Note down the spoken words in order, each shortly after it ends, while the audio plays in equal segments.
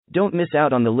Don't miss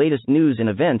out on the latest news and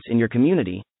events in your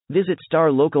community. Visit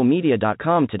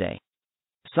starlocalmedia.com today.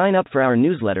 Sign up for our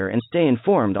newsletter and stay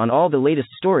informed on all the latest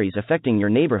stories affecting your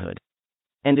neighborhood.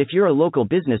 And if you're a local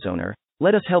business owner,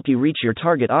 let us help you reach your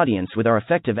target audience with our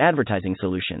effective advertising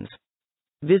solutions.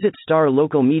 Visit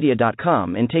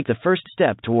starlocalmedia.com and take the first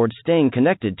step towards staying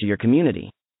connected to your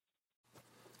community.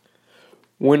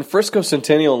 When Frisco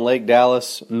Centennial and Lake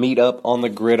Dallas meet up on the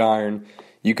gridiron,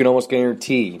 you can almost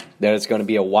guarantee that it's going to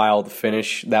be a wild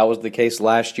finish. That was the case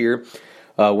last year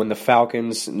when the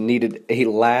Falcons needed a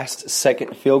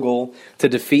last-second field goal to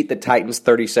defeat the Titans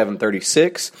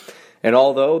 37-36. And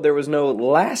although there was no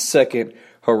last-second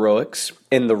heroics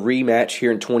in the rematch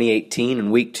here in 2018 in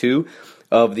Week 2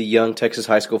 of the young Texas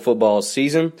high school football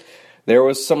season, there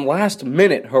was some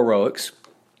last-minute heroics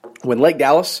when Lake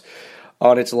Dallas,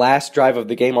 on the last drive of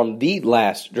the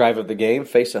game,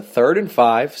 faced a 3rd and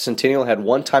 5. Centennial had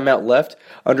one timeout left,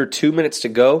 under 2 minutes to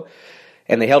go,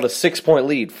 and they held a 6-point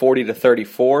lead,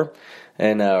 40-34.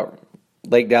 And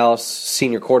Lake Dallas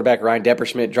senior quarterback Ryan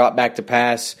Depperschmidt dropped back to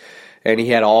pass, and he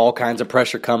had all kinds of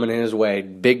pressure coming in his way.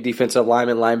 Big defensive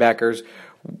linebackers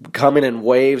coming in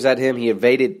waves at him. He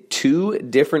evaded 2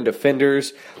 different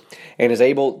defenders and is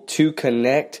able to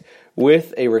connect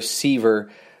with a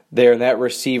receiver there. And that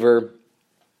receiver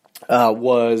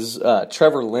was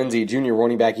Trevor Lindsey, junior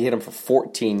running back. He hit him for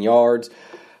 14 yards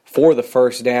for the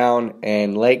first down,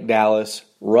 and Lake Dallas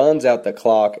runs out the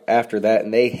clock after that,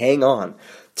 and they hang on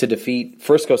to defeat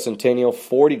Frisco Centennial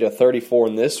 40-34.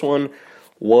 And this one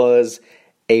was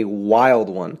a wild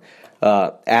one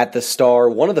at the Star.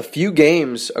 One of the few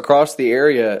games across the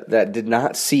area that did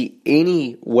not see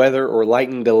any weather or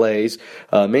lightning delays.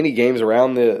 Many games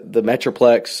around the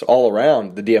Metroplex, all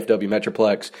around the DFW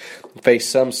Metroplex,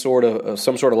 faced some sort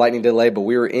of lightning delay, but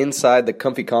we were inside the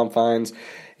comfy confines,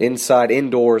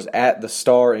 indoors at the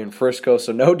Star in Frisco.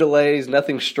 So no delays,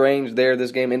 nothing strange there.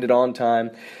 This game ended on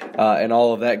time and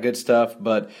all of that good stuff.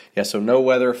 But, yeah, so no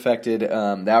weather affected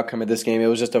the outcome of this game. It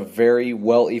was just a very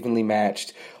well evenly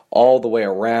matched all the way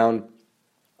around.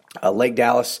 Lake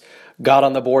Dallas got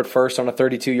on the board first on a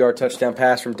 32-yard touchdown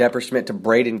pass from Depperschmidt to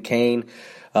Braden Kane.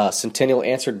 Centennial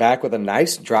answered back with a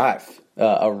nice drive,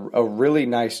 a really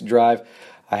nice drive.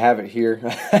 I have it here.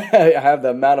 I have the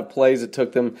amount of plays it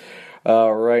took them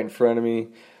right in front of me.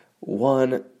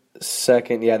 1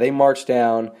 second. Yeah, they marched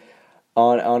down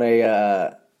on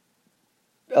a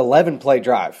 11-play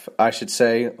drive, I should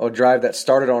say. A drive that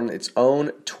started on its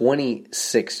own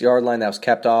 26-yard line that was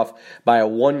capped off by a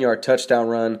 1-yard touchdown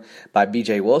run by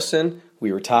B.J. Wilson.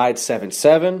 We were tied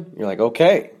 7-7. You're like,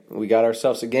 okay, we got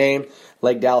ourselves a game.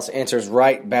 Lake Dallas answers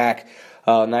right back.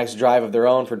 Nice drive of their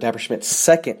own for Depperschmidt's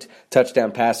second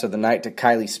touchdown pass of the night to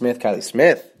Kylie Smith. Kylie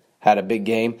Smith had a big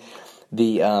game.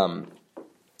 The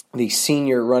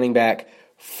senior running back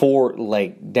for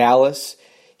Lake Dallas.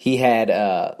 He had,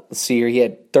 he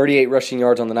had 38 rushing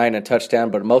yards on the night and a touchdown,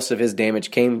 but most of his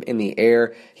damage came in the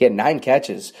air. He had 9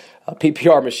 catches. A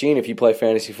PPR machine if you play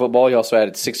fantasy football. He also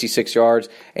added 66 yards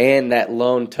and that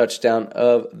lone touchdown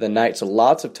of the night. So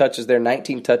lots of touches there,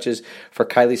 19 touches for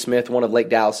Kylie Smith, one of Lake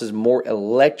Dallas's more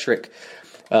electric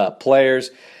players.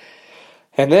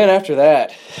 And then after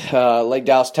that, Lake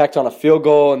Dallas tacked on a field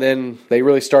goal, and then they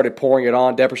really started pouring it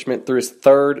on. Depperschmidt threw his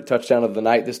 3rd touchdown of the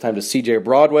night, this time to C.J.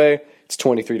 Broadway. It's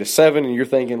 23-7, and you're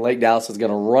thinking Lake Dallas is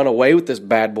going to run away with this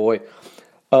bad boy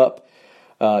up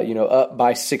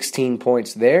by 16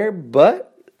 points there,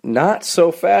 but not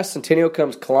so fast. Centennial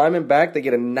comes climbing back. They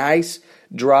get a nice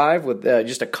drive with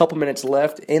just a couple minutes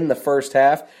left in the first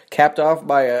half, capped off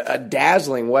by a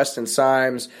dazzling Weston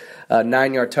Symes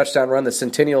 9-yard touchdown run. The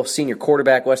Centennial senior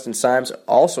quarterback, Weston Symes,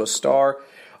 also a star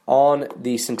on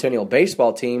the Centennial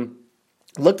baseball team.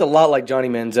 Looked a lot like Johnny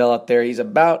Manziel out there. He's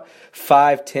about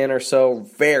 5'10 or so,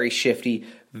 very shifty,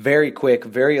 very quick,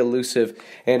 very elusive.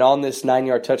 And on this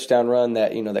 9-yard touchdown run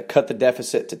that cut the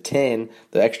deficit to 10,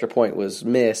 the extra point was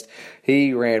missed.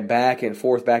 He ran back and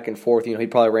forth. He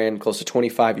probably ran close to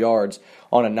 25 yards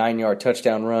on a 9-yard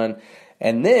touchdown run.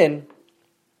 And then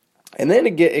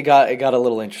it got a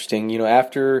little interesting.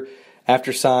 After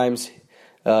Symes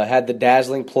had the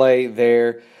dazzling play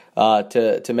there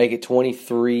to make it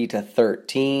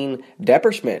 23-13,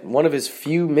 Depperschmidt, one of his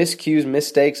few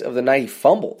mistakes of the night, he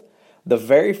fumbled the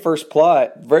very first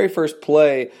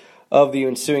play of the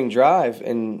ensuing drive,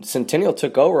 and Centennial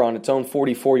took over on its own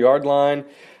 44-yard line. A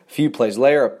few plays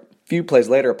later,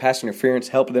 a pass interference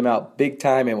helped them out big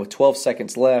time, and with 12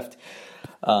 seconds left,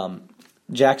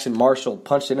 Jackson Marshall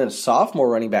punched it in. A sophomore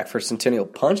running back for Centennial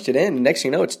punched it in. Next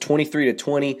thing you know, it's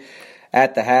 23-20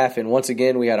 at the half, and once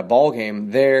again we had a ball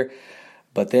game there.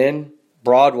 But then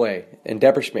Broadway and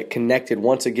Depperschmidt connected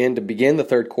once again to begin the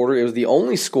third quarter. It was the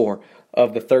only score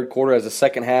of the third quarter, as the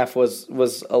second half was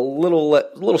a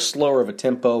little slower of a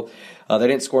tempo. They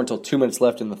didn't score until 2 minutes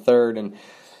left in the third, and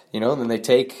then they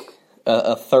take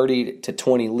a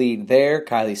 30-20 lead there.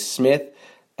 Kylie Smith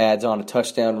adds on a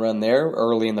touchdown run there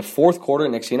early in the fourth quarter.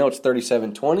 Next thing you know, it's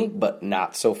 37-20, but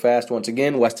not so fast once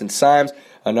again. Weston Symes,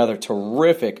 another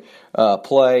terrific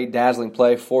play, dazzling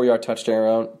play, 4-yard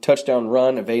touchdown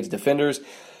run, evades defenders.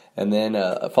 And then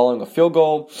following a field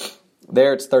goal,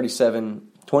 there it's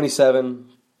 37-27,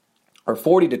 or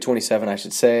 40-27, I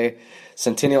should say.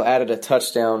 Centennial added a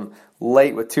touchdown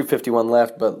late with 2:51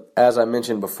 left, but as I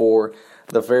mentioned before,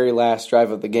 the very last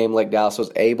drive of the game, Lake Dallas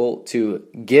was able to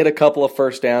get a couple of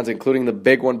first downs, including the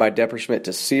big one by Depperschmidt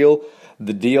to seal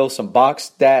the deal. Some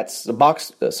stats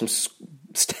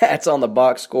on the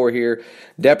box score here.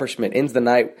 Depperschmidt ends the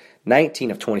night 19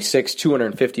 of 26,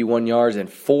 251 yards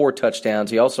and 4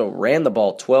 touchdowns. He also ran the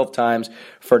ball 12 times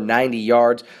for 90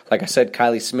 yards. Like I said,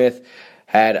 Kylie Smith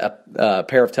had a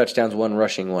pair of touchdowns, 1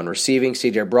 rushing, 1 receiving.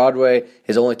 C.J. Broadway,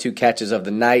 his only 2 catches of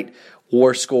the night,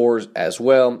 war scores as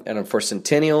well. And for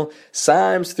Centennial,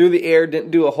 Symes through the air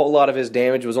didn't do a whole lot of his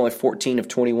damage. Was only 14 of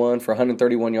 21 for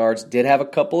 131 yards. Did have a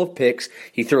couple of picks.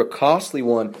 He threw a costly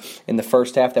one in the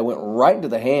first half that went right into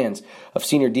the hands of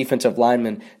senior defensive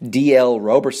lineman D.L.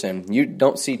 Roberson. You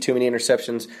don't see too many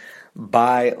interceptions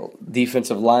by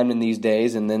defensive linemen these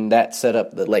days, and then that set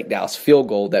up the Lake Dallas field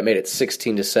goal that made it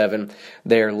 16-7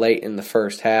 there late in the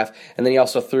first half. And then he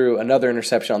also threw another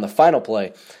interception on the final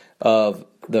play of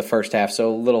the first half.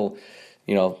 So a little,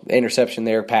 interception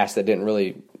there, pass that didn't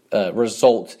really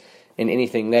result in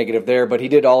anything negative there. But he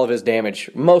did all of his damage,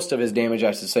 most of his damage,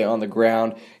 I should say, on the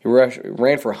ground. He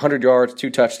ran for 100 yards, 2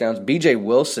 touchdowns. B.J.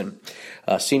 Wilson,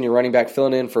 senior running back,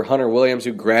 filling in for Hunter Williams,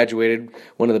 who graduated,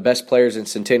 one of the best players in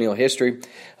Centennial history.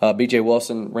 B.J.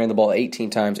 Wilson ran the ball 18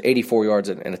 times, 84 yards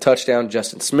and a touchdown.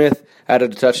 Justin Smith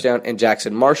added a touchdown, and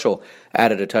Jackson Marshall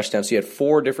added a touchdown. So you had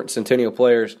 4 different Centennial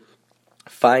players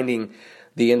finding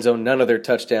the end zone, none of their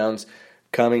touchdowns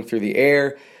coming through the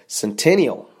air.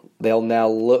 Centennial, they'll now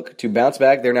look to bounce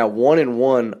back. They're now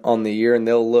 1-1 on the year, and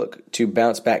they'll look to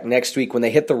bounce back next week when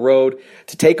they hit the road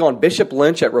to take on Bishop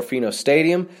Lynch at Rufino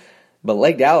Stadium. But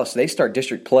Lake Dallas, they start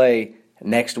district play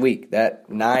next week. That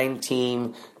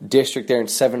 9-team district there in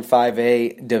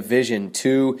 7-5A Division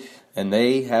II, and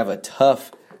they have a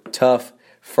tough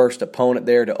first opponent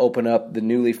there to open up the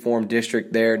newly formed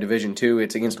district there, Division II.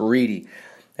 It's against Reedy,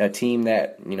 a team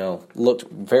that looked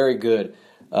very good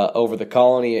over the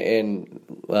Colony. And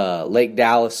Lake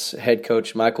Dallas head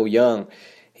coach Michael Young,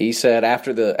 he said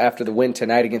after the win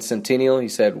tonight against Centennial, he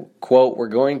said, quote, "We're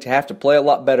going to have to play a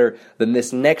lot better than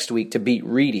this next week to beat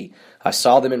Reedy. I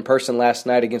saw them in person last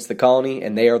night against the Colony,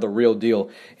 and they are the real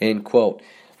deal," end quote.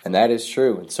 And that is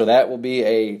true. And so that will be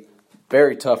a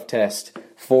very tough test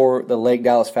for the Lake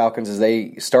Dallas Falcons as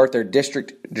they start their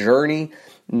district journey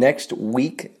next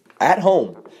week at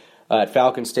home at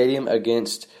Falcon Stadium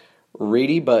against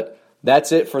Reedy. But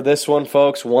that's it for this one,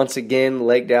 folks. Once again,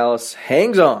 Lake Dallas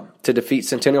hangs on to defeat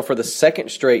Centennial for the second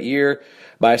straight year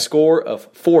by a score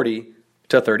of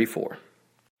 40-34.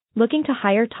 Looking to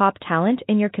hire top talent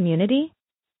in your community?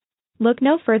 Look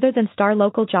no further than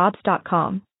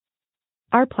StarLocalJobs.com.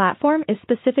 Our platform is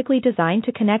specifically designed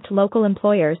to connect local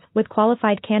employers with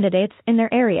qualified candidates in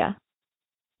their area.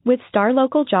 With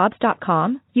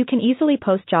StarLocalJobs.com, you can easily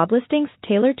post job listings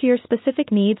tailored to your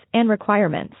specific needs and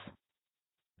requirements.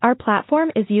 Our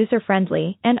platform is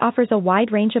user-friendly and offers a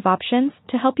wide range of options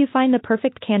to help you find the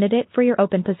perfect candidate for your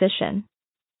open position.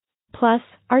 Plus,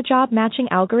 our job matching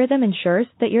algorithm ensures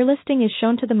that your listing is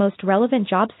shown to the most relevant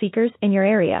job seekers in your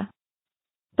area.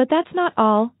 But that's not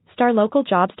all.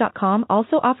 StarLocalJobs.com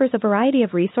also offers a variety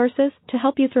of resources to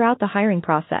help you throughout the hiring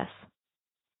process.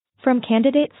 From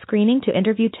candidate screening to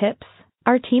interview tips,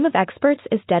 our team of experts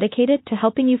is dedicated to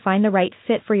helping you find the right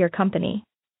fit for your company.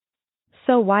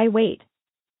 So why wait?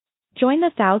 Join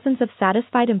the thousands of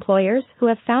satisfied employers who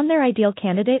have found their ideal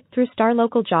candidate through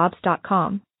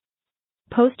StarLocalJobs.com.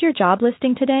 Post your job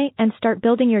listing today and start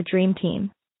building your dream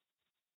team.